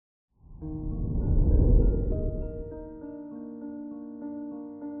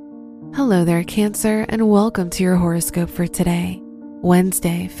Hello there, Cancer, and welcome to your horoscope for today,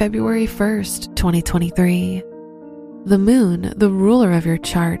 Wednesday, February 1st, 2023. The moon, the ruler of your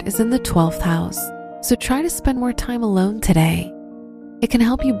chart, is in the 12th house, so try to spend more time alone today. It can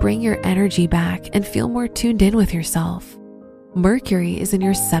help you bring your energy back and feel more tuned in with yourself. Mercury is in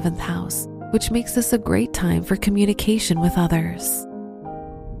your 7th house, which makes this a great time for communication with others.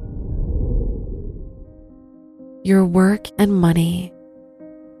 Your work and money.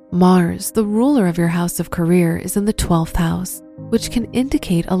 Mars, the ruler of your house of career, is in the 12th house, which can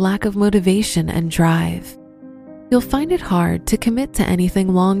indicate a lack of motivation and drive. You'll find it hard to commit to anything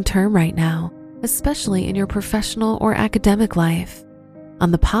long-term right now, especially in your professional or academic life.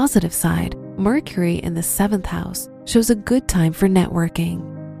 On the positive side, Mercury in the 7th house shows a good time for networking.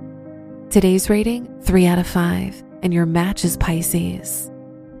 Today's rating, 3 out of 5, and your match is Pisces.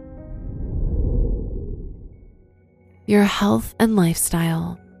 Your health and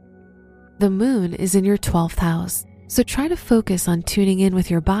lifestyle. The moon is in your 12th house, so try to focus on tuning in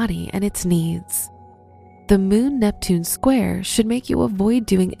with your body and its needs. The Moon-Neptune square should make you avoid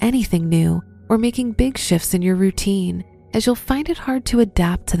doing anything new or making big shifts in your routine, as you'll find it hard to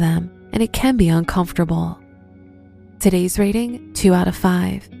adapt to them and it can be uncomfortable. Today's rating, 2 out of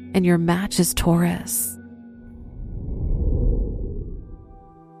 5, and your match is Taurus.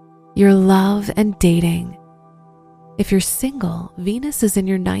 Your love and dating. If you're single, Venus is in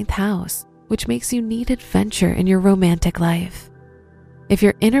your 9th house, which makes you need adventure in your romantic life. If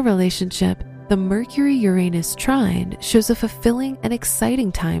you're in a relationship, the Mercury-Uranus trine shows a fulfilling and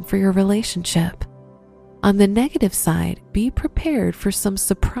exciting time for your relationship. On the negative side, be prepared for some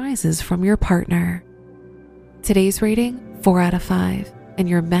surprises from your partner. Today's rating, 4 out of 5, and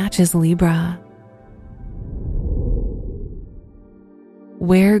your match is Libra.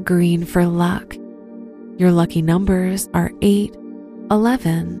 Wear green for luck. Your lucky numbers are 8,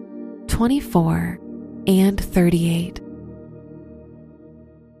 11, 24, and 38.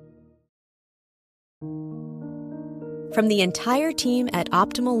 From the entire team at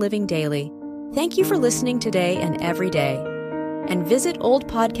Optimal Living Daily, thank you for listening today and every day. And visit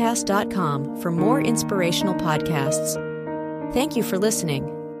oldpodcast.com for more inspirational podcasts. Thank you for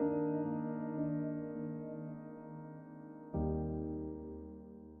listening.